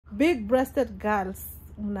big-breasted girls,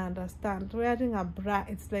 understand, wearing a bra,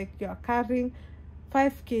 it's like you're carrying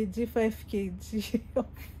 5 kg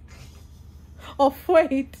of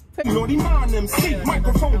weight.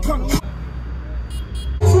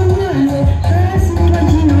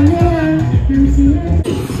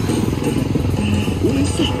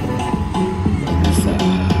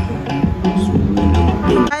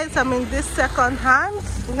 Guys, I'm in this second hand.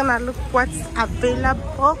 We're gonna look what's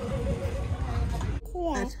available.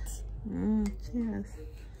 Cheers.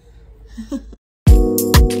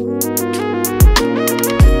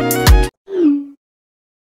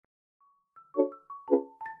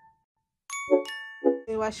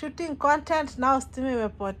 We were shooting content, now steam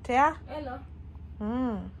imepotea. Hello.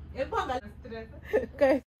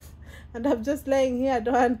 Okay. And I'm just laying here. I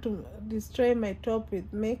don't want to destroy my top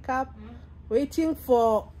with makeup. Waiting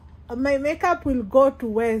for my makeup will go to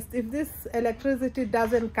waste if this electricity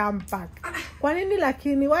doesn't come back. Kwa nini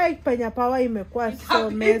lakini why panya power imekuwa so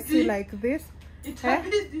messy like this?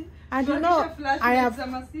 And you know, I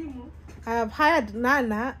have hired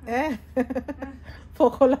Nana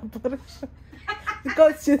for collaboration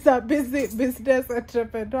because she's a busy business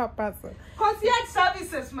entrepreneur person. Concierge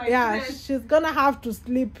services, my friend. She's gonna have to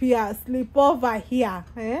sleep over here,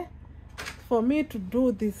 for me to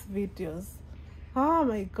do these videos. Oh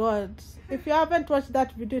my god, if you haven't watched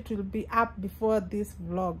that video, it will be up before this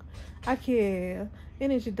vlog. Okay,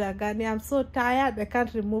 I'm so tired, I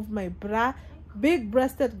can't remove my bra.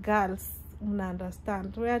 Big-breasted girls,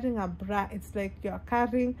 understand, wearing a bra, it's like you're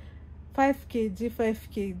carrying 5 kg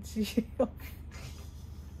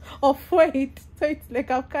of weight. So it's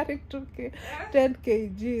like I'm carrying 10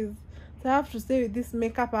 kgs. So I have to stay with this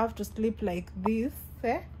makeup, I have to sleep like this.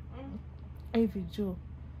 If you do.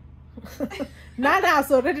 Nana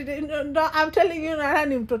has already, no, I'm telling you, Nana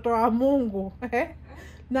ni mtoto wa Mungu.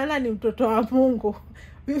 Nana ni mtoto wa Mungu.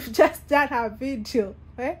 We've just done our video.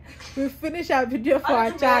 We've finished our video for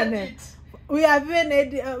our channel. We have even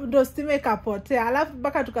edit ndo stima ikapotea. Alafu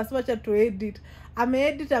baka tukasema cha to edit.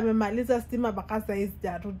 Ame-edit, amemaliza stima baka saizi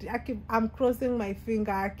jarudi. I'm crossing my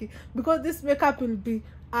finger because this makeup will be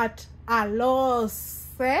at a loss.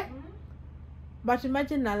 But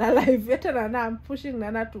imagine Nana live yet and I'm pushing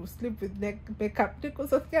Nana to sleep with makeup.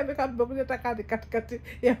 Because makeup bokuja takati katikati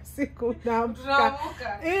ya usiku naamka.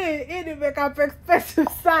 Hii ni makeup expensive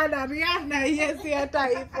sana. Rihanna yes hata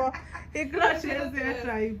hivyo. Iglosh yes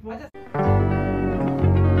hata hivyo.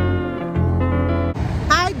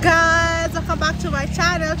 Hi guys, welcome back to my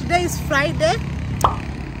channel. Today is Friday.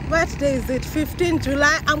 What day is it? 15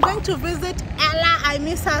 July. I'm going to visit Ella. I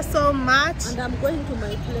miss her so much. And I'm going to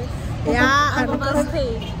my place. Yeah, I'm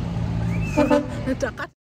overstayed.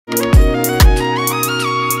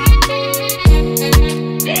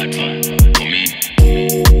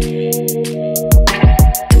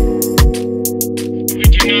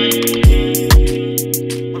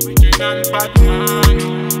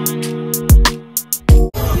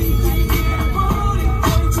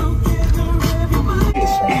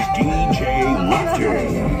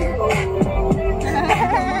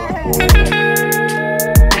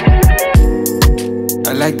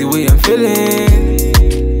 I like the way I'm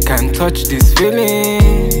feeling. Can't touch this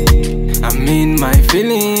feeling. I'm in my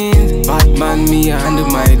feelings. Batman, me, I handle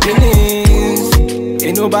my dealings.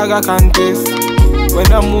 Ain't no bag I can test.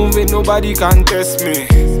 When I'm moving, nobody can test me.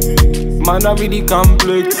 Man, I really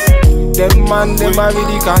complex. Them man, them I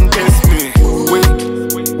really can't test me.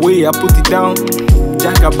 Way I put it down.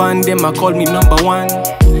 Jagaban, them I call me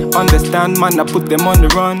 #1. Understand, man, I put them on the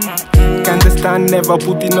run. Can't understand, never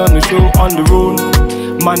putting on the show on the road.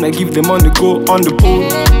 Man, I give them on the go, on the pole.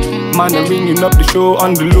 Man, I ringing up the show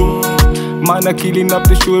on the low. Man, I killing up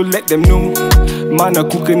the show, let them know. Man, I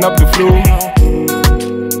cooking up the flow.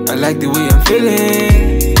 I like the way I'm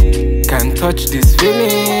feeling. Can't touch this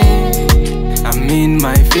feeling. I'm in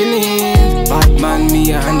my feelings. Batman,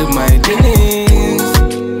 me, I handle my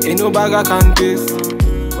dealings. Ain't no bag I can taste.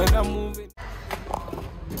 When I'm moving.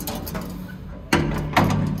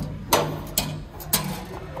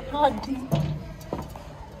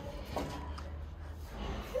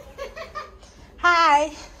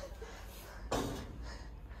 Hi.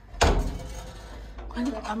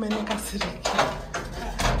 Kwani amenikasirikia.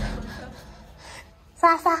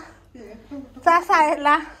 Sasa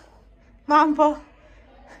Ella. Mambo.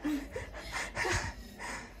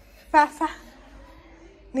 Sasa.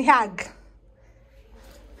 Ni hug.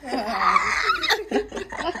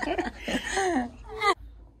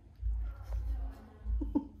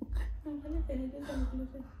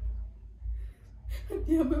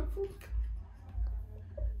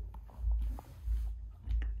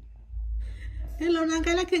 Hello,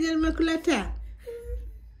 unaangalia kenye nimekuletea?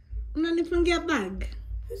 Unanifungia bag?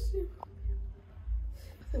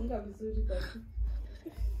 Funga vizuri basi.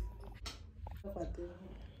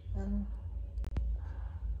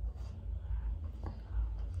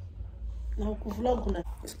 Na ukuvlog una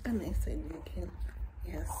scan inside again.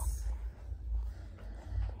 Yes.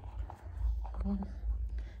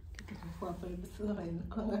 Kitu kwa pale sura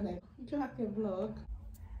inakonga na chake vlog.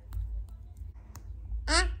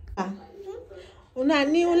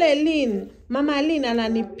 Unani ule Lin, mama Lin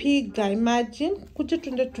ananipiga, imagine. Kuja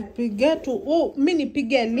tunde tupige tu. Mimi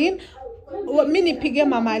nipige Lin, mimi nipige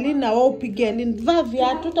mama Lin na wao upige Lin. Vaa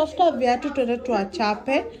viatu, tafuta viatu twende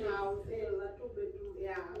tuachape.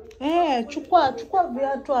 Chukua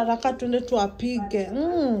viatu haraka twende tuapige.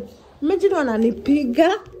 Imagine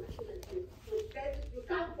wananipiga.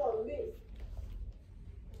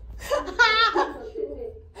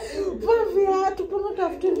 Viatu, kama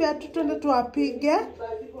tafuti viatu twende tuapige.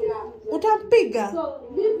 Utampiga?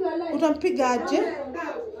 Utampiga aje?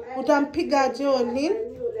 Utampiga aje Olin?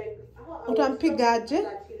 Utampiga aje?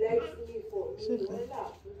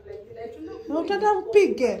 Utata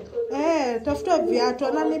mpige. Tafuta viatu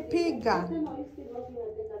ananipiga.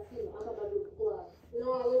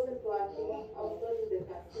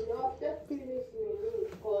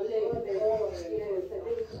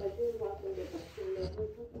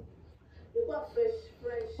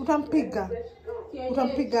 Utampiga.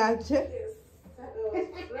 Utampiga aje?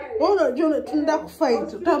 Unajua tunaenda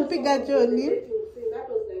kufight. Utampiga aje Olin?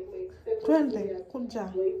 Twende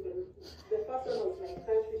kuja.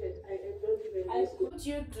 What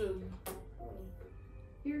you do?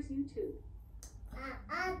 Here's YouTube.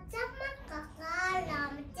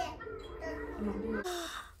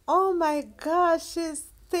 Oh my gosh, she's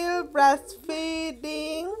still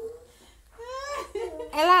breastfeeding.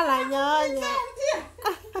 Ela la nyonya.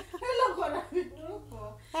 Ela kona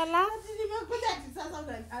vituko. Ela? Nimekuja kisasa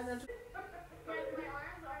ana.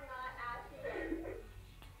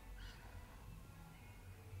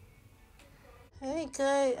 Hey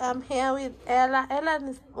guys, I'm here with Ella. Ella,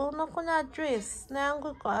 unakunywa juice? Na yangu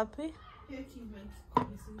iko wapi?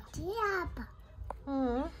 Hapa.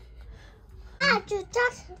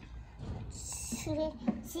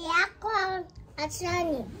 Si yako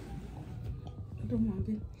achani.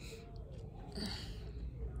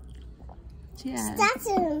 Cheers.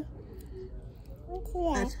 Cheers.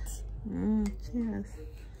 Cheers.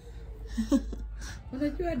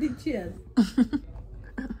 Unajua di cheers?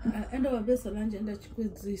 Enda wabe Solange, enda chukue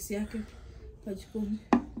juice yake kwa jikoni.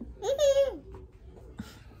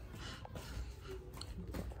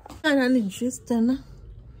 Nani juice tena?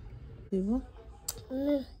 Hivyo?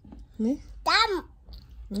 Ni? Tamu.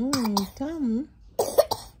 Tamu.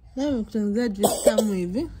 Nani kutengeneza juice tamu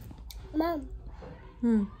hivi? Mama.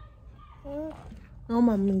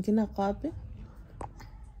 Mama mwingine kwa wapi?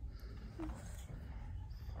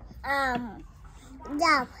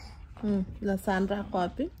 Jabu. Na Sandra kwa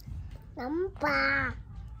wapi? Nampa.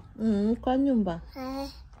 Kwa nyumba?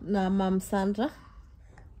 Na Mam Sandra?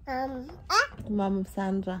 Mam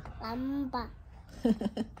Sandra. Nampa.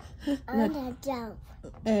 Anda jabu.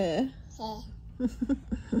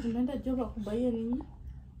 Unaenda joba kubaia nini?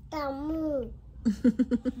 Tamu.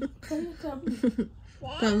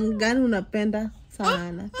 Tamu gani unapenda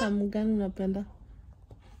sana? Tamu gani unapenda?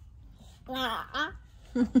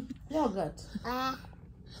 Yogurt.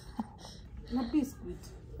 Na biscuit.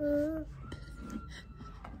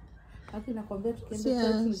 Haki nakwambia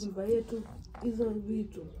tukienda kubaia tu hizo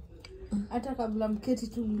vitu. Hata kabla mketi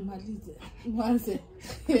tu mmalize. Mwanze.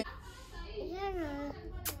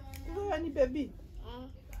 Ni baby.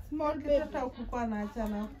 Small baby hata ukukua na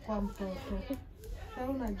achana kwa mtoto.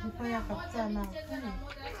 Sasa unajifanya kabisa na.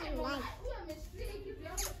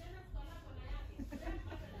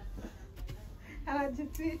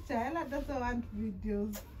 Anajificha. Ella doesn't want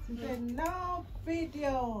videos. She said no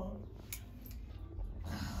video.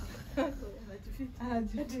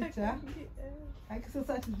 Anajificha.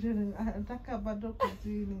 Akisasa tujue anataka bado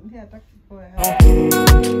kujini. Ndiye hataki kwa.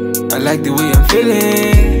 I like the way I'm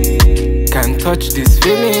feeling. Can't touch this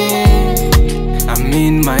feeling. I'm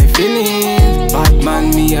in my feelings. Bad man,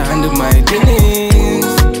 me and my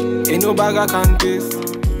dealings. Ain't no bag I can taste.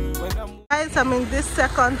 Guys, I'm in this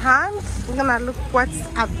second hand. We're gonna look what's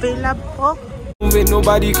available.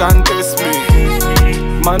 Nobody can test me.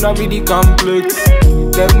 Man, I really complex.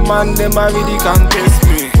 Them man, them I really can test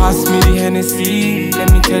me. Pass me the Hennessy.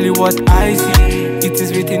 Let me tell you what I see. It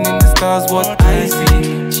is written in the stars what I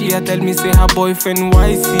see. She a tell me say her boyfriend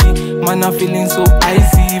YC. Man, I feeling so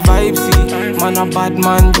icy, vibesy. Man, a bad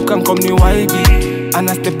man, you can call me YB. And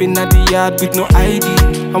I step in at the yard with no ID.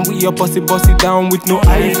 And we a bossy down with no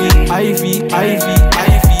Ivy.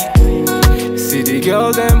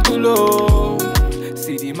 girls them pull up.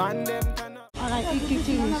 See the man them turn up.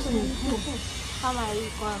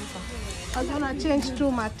 I wanna change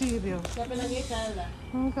two material.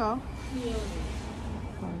 Okay.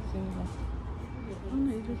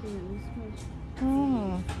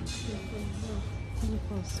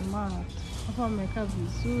 Niko smart. Hapa ameka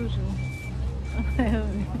vizuri.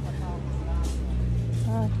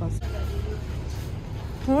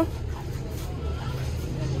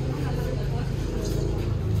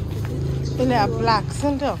 Ile ya black,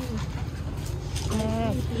 ndio?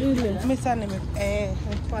 Mimi sana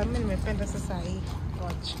mimi nimependa sasa hii.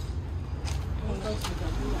 Watch.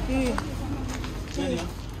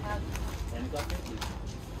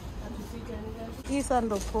 Hii sasa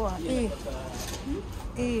ndo poa.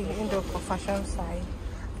 Hii ndio kwa fashion side.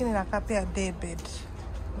 Lakini nakaa pia day bed.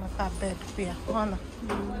 Nakaa bed pia. Unaona?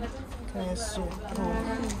 Yesu.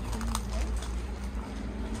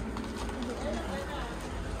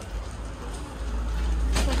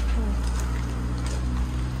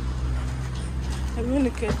 Hebu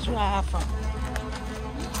nikijua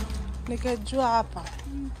hapa.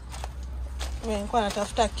 Wewe nilikuwa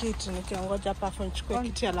natafuta kiti nikiongoja hapa afu nichukue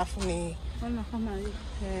kiti alafu ni Ona kama hii.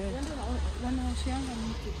 Wanawashianga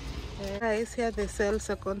mtu. Guys, here they sell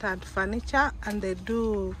second-hand furniture and they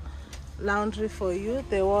do laundry for you.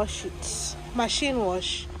 They wash it, machine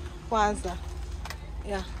wash. Kwanza,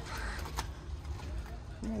 yeah.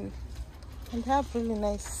 And they have really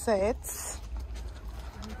nice sets.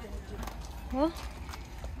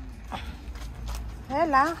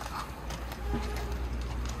 Hela.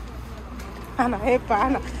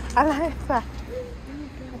 Anahepa.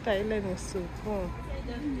 Hata ile ni supu.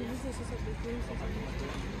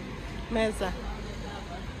 Meza.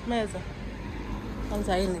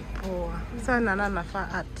 Kwanza hii ni poa. Sana nafaa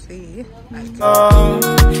ati.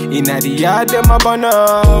 Inna the yard them a burn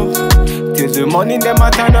up. Till the morning them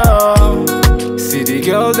a turn up. See the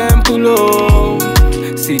girls them pull up.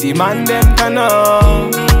 See the man them turn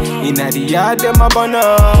up. Inna the yard them a burn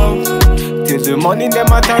up. Till the morning them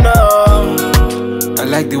a turn up. I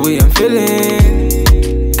like the way I'm feeling.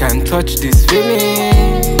 Can't touch this feeling.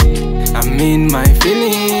 I'm in my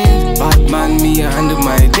feelings. Bad man, me and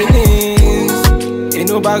my dealings. Ain't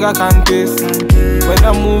no bag I can taste. When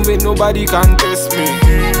I'm moving, nobody can test me.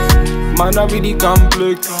 Man, I really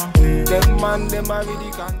complex. Them man, them I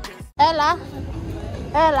really can't test.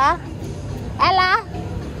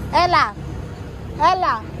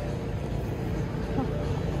 Ella.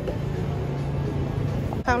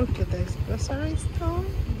 Come to this grocery store.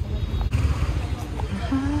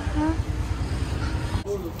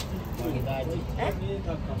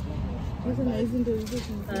 Hizi na hizi ndio hizo.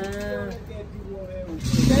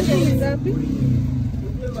 Sasa ni ngapi?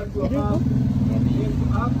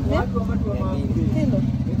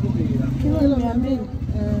 Kilo 200.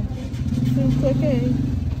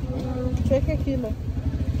 Tuweke kilo.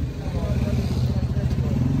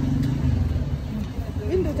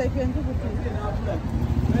 Ndio takiwa ndugu tu.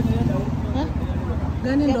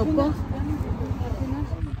 Gani ndo po?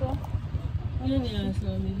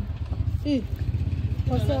 Hii.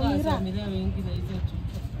 Kwa sababu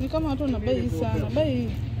ni kama watu wanabai sana.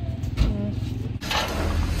 Bai.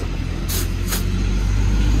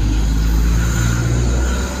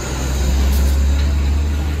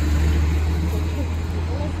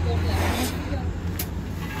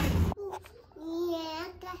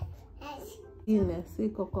 Ile si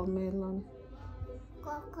cocomelon.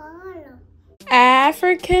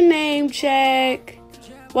 African name check.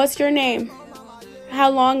 What's your name? How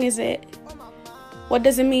long is it? What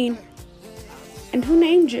does it mean? And who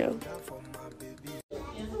named you?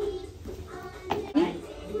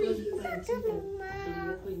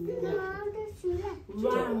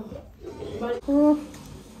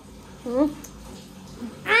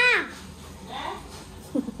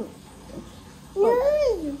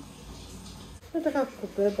 Nataka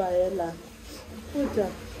kubeba hela. Kuja.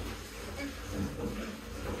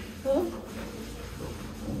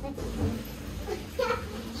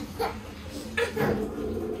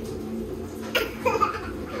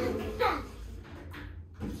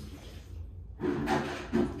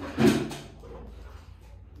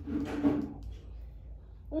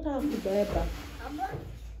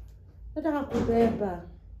 Nataka kubeba.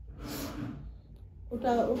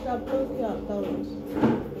 Utablock your account.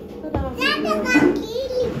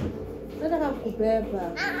 Nataka kubeba.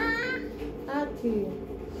 Aki.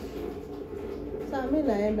 Sasa mimi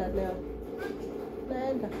naenda leo.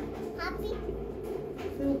 Naenda. Happy.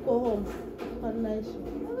 You go home. Nice.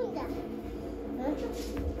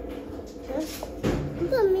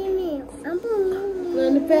 Ambo mimi.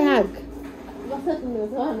 Nipe hug. Sasa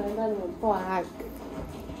tumesema naenda nimempoa haki.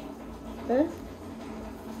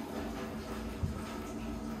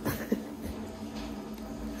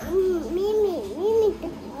 Mimi.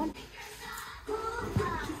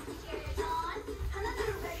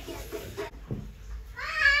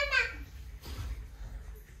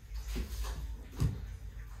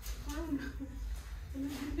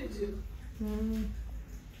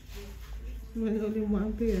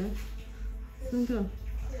 Ulimwambia. Ndio.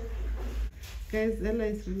 Guys, Ella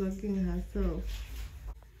is vlogging herself.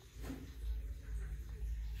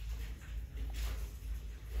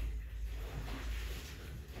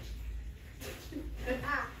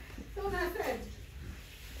 So that's it.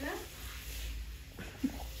 Yeah?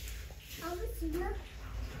 I was not.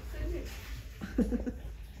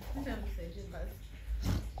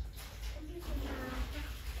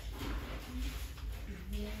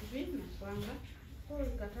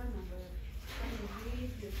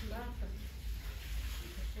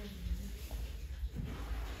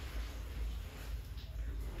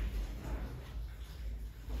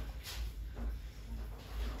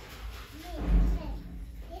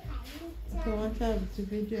 Tuacha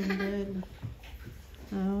video mbele.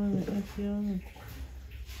 Aone asione.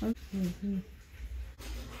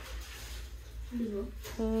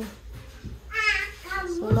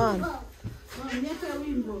 Niache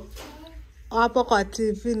wimbo. Hapo kwa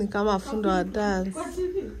TV ni kama fundo wa dance. Kwa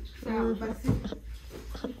TV? Sawa basi.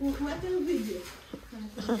 Kuweka video.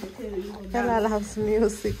 Ella loves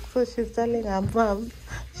music, so she's telling her mom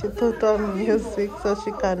she put on music so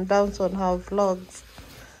she can dance on her vlogs.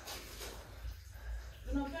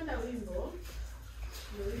 Unapenda wimbo?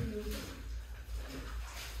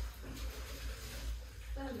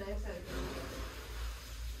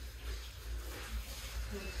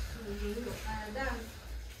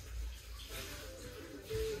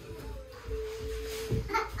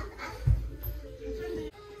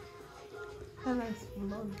 Ella is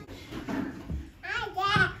vlogging.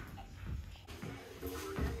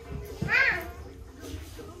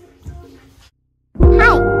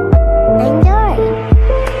 Enjoy.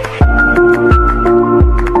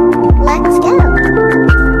 Let's go.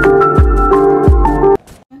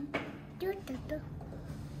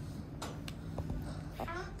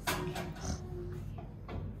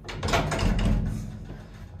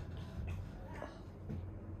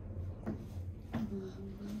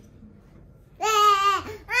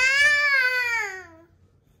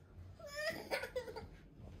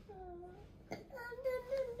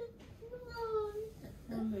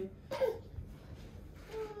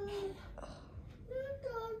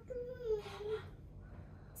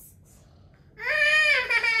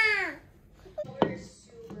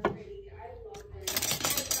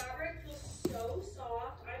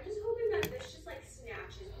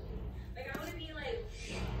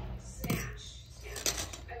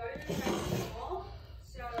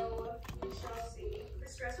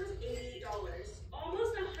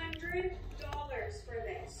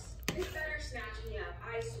 This better snatch me up,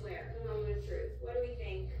 I swear. The moment of truth. What do we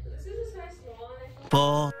think? This is a size small.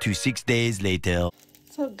 4 to 6 days later.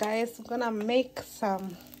 So guys, I'm gonna make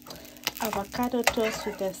some avocado toast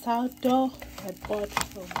with the sourdough I bought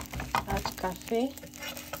from that cafe.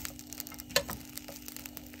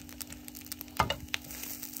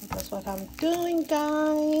 That's what I'm doing,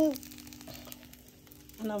 guys.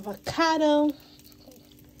 An avocado.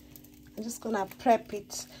 I'm just gonna prep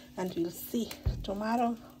it and you'll see.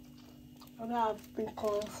 Tomorrow I have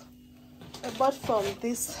pickles. I bought from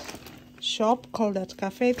this shop called that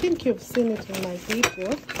cafe. I think you've seen it in my video.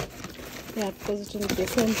 Yeah, because it's in the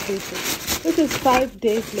same video. This is 5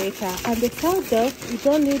 days later, and the sourdough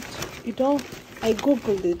I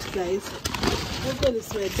googled it, guys. Google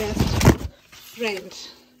is my best friend.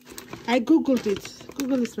 I googled it.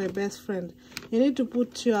 Google is my best friend. You need to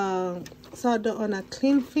put your sourdough on a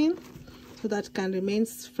clean film so that it can remain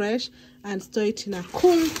fresh, and store it in a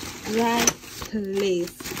cool, dry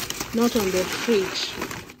place, not on the fridge.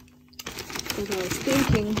 Because I was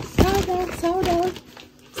thinking sourdough.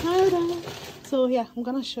 So yeah, I'm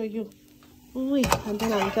gonna show you. Wait, and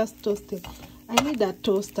then I'm just toasting. I need a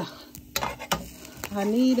toaster. I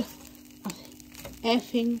need a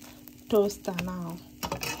effing toaster now.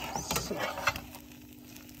 So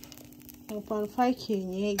 1.5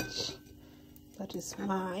 kg. That is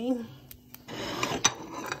mine.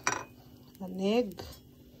 An egg.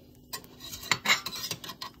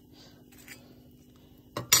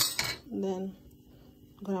 Then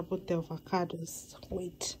I'm gonna put the avocados.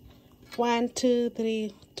 Wait. 1, 2,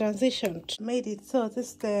 3. Transition. Made it. So this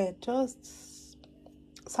is the toast.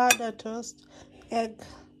 Sourdough toast, egg,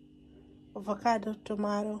 avocado,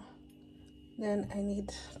 tomato. Then I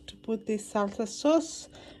need to put this salsa sauce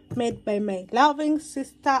made by my loving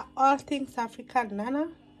sister, all things African Nana.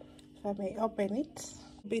 If I may open it.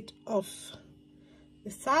 A bit of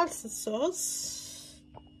the salsa sauce.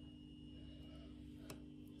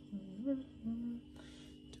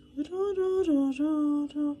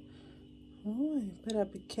 Oh, you better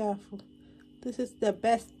be careful. This is the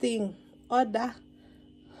best thing. Order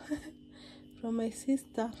from my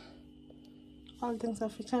sister. All things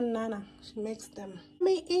African Nana. She makes them.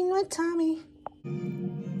 Me in my tummy.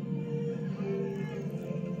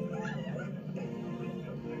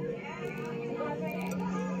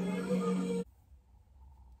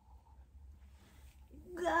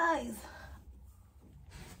 Guys,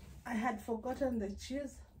 I had forgotten the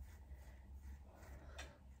cheese.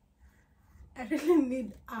 I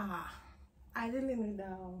really need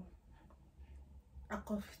a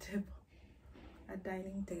coffee table, a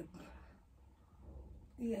dining table.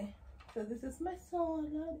 Yeah, so this is my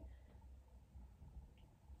salad.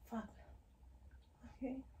 Fuck.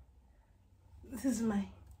 Okay, this is my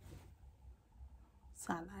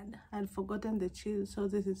salad. I'd forgotten the cheese, so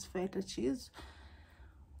this is feta cheese.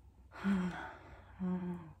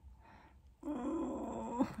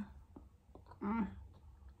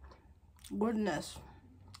 Goodness.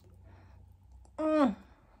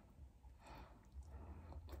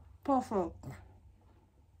 Perfect.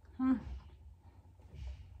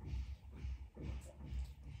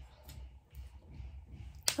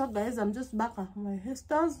 So guys, I'm just back at my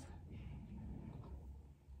sister's.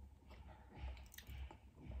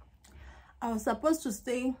 I was supposed to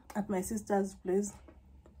stay at my sister's place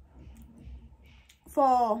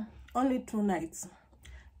for only 2 nights.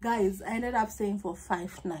 Guys, I ended up staying for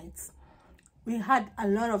 5 nights. We had a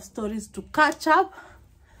lot of stories to catch up.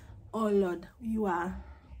 Oh Lord, you are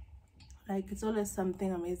like, it's always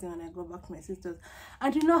something amazing when I go back to my sister's.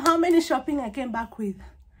 And you know how many shopping I came back with?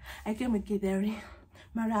 I came with githeri,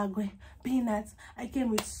 maragwe, peanuts. I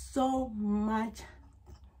came with so much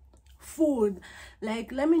food.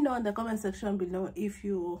 Like, let me know in the comment section below if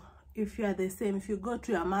you are the same. If you go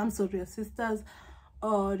to your mom's or your sisters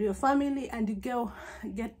or your family and you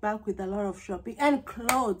get back with a lot of shopping and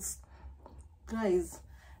clothes. Guys,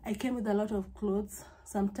 I came with a lot of clothes,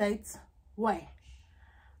 some tights. Why?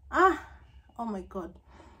 Oh my god.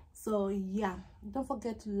 So yeah, don't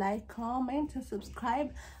forget to like, comment, and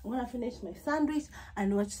subscribe. I'm gonna finish my sandwich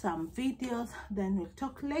and watch some videos, then we'll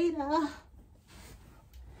talk later.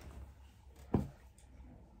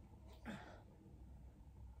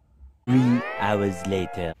 3 hours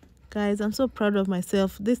later. Guys, I'm so proud of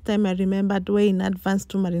myself. This time I remembered way in advance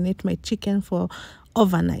to marinate my chicken for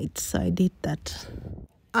overnight, so I did that.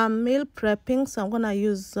 I'm meal prepping, so I'm gonna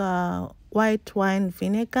use white wine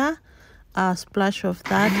vinegar, a splash of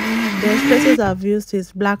that. The spices I've used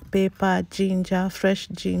is black pepper, ginger, fresh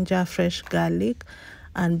garlic,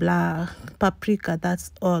 and black paprika.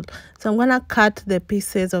 That's all. So I'm gonna cut the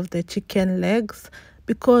pieces of the chicken legs,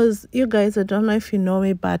 because you guys, I don't know if you know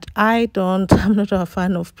me, but I'm not a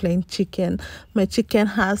fan of plain chicken. My chicken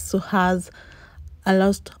has a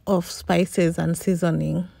lot of spices and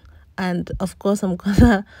seasoning, and of course I'm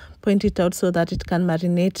gonna point it out so that it can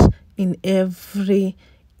marinate in every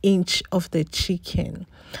inch of the chicken.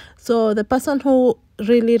 So the person who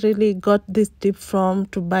really got this tip from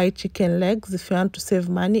to buy chicken legs, if you want to save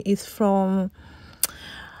money, is from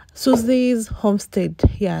Susie's Homestead.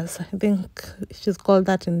 Yes, I think she's called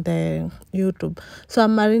that in the YouTube. So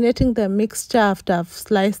I'm marinating the mixture after I've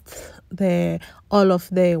sliced all of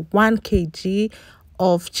the 1 kg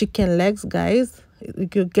of chicken legs. Guys,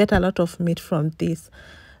 you get a lot of meat from this.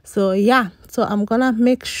 So yeah, so I'm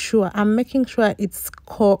making sure it's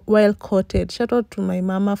well coated. Shout out to my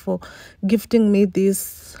mama for gifting me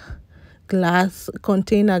these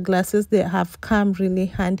container glasses. They have come really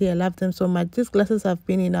handy. I love them so much. These glasses have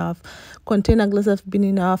been in our container glasses have been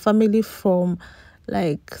in our family from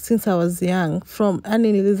like since I was young. From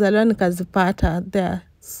Kazipata.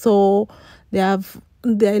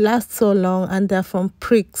 They last so long, and they're from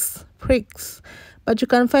Pricks. But you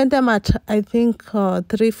can find them at, I think,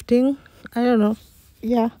 thrifting. I don't know.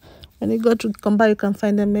 Yeah. When you go to Komba, you can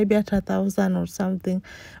find them maybe at 1,000 or something.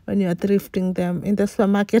 When you are thrifting them in the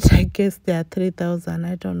supermarket, I guess they are 3,000.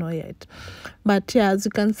 I don't know yet. But yeah, as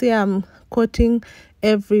you can see, I'm coating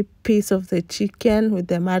every piece of the chicken with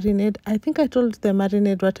the marinade. I think I told the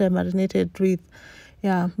marinade what I marinated with.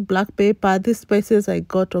 Yeah, black pepper. These spices I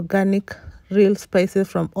got organic, real spices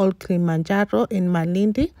from Old Kilimanjaro in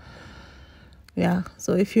Malindi. Yeah,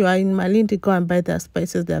 so if you are in Malindi, go and buy their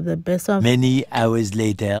spices. They are the best. Many hours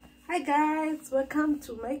later. Hi guys, welcome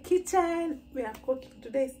to my kitchen. We are cooking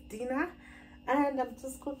today's dinner. and I'm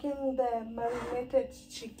just cooking the marinated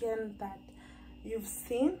chicken that you've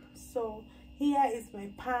seen. So here is my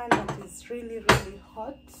pan that is really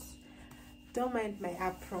hot. Don't mind my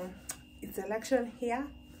apron. It's election here,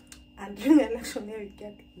 and during election here you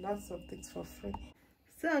get lots of things for free.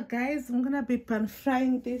 So guys, I'm gonna be pan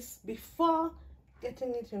frying this before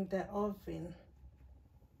getting it in the oven.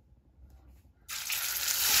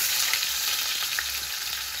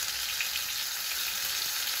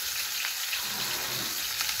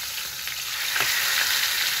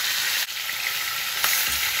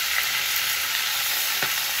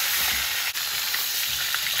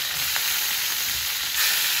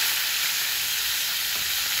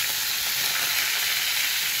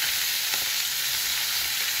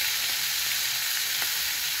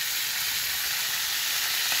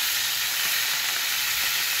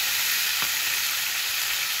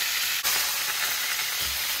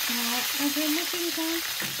 As we're making them,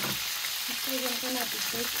 we're going to be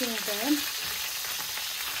baking them,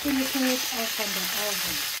 finishing it off on the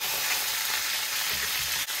oven.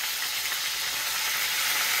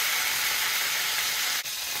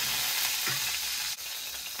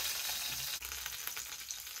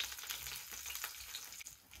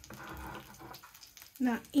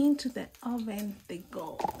 Now into the oven they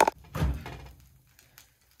go.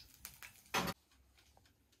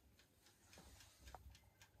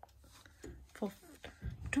 For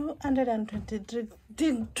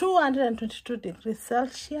 222 degrees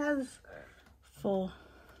Celsius for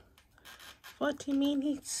 40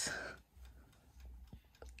 minutes.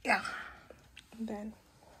 Yeah, and then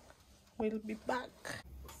we'll be back.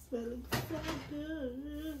 Smelling so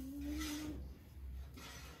good.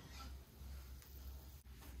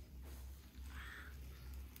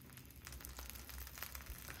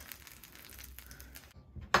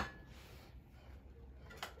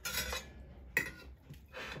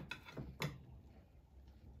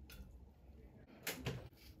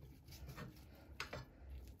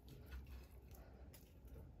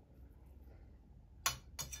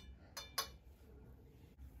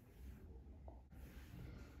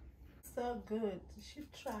 So good. You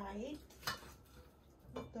should try it.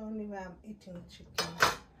 It's the only way I'm eating chicken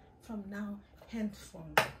from now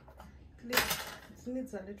henceforth. It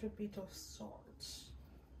needs a little bit of salt.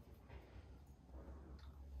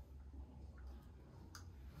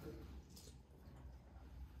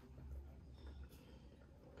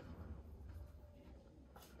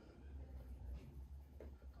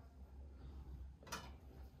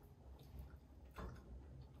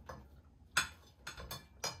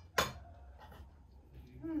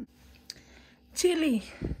 Chili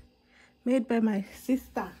made by my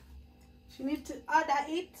sister. She needs to order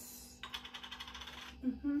it.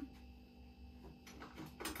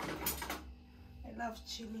 I love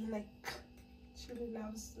chili, like chili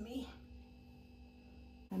loves me.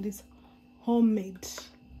 And it's homemade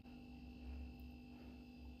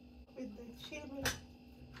with the chili.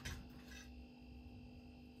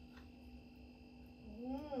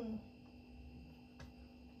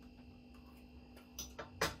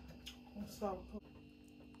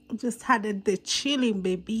 Just added the chili,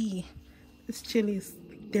 baby. This chili is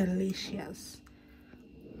delicious.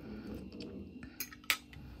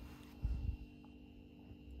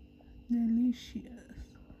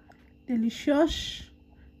 Delicious.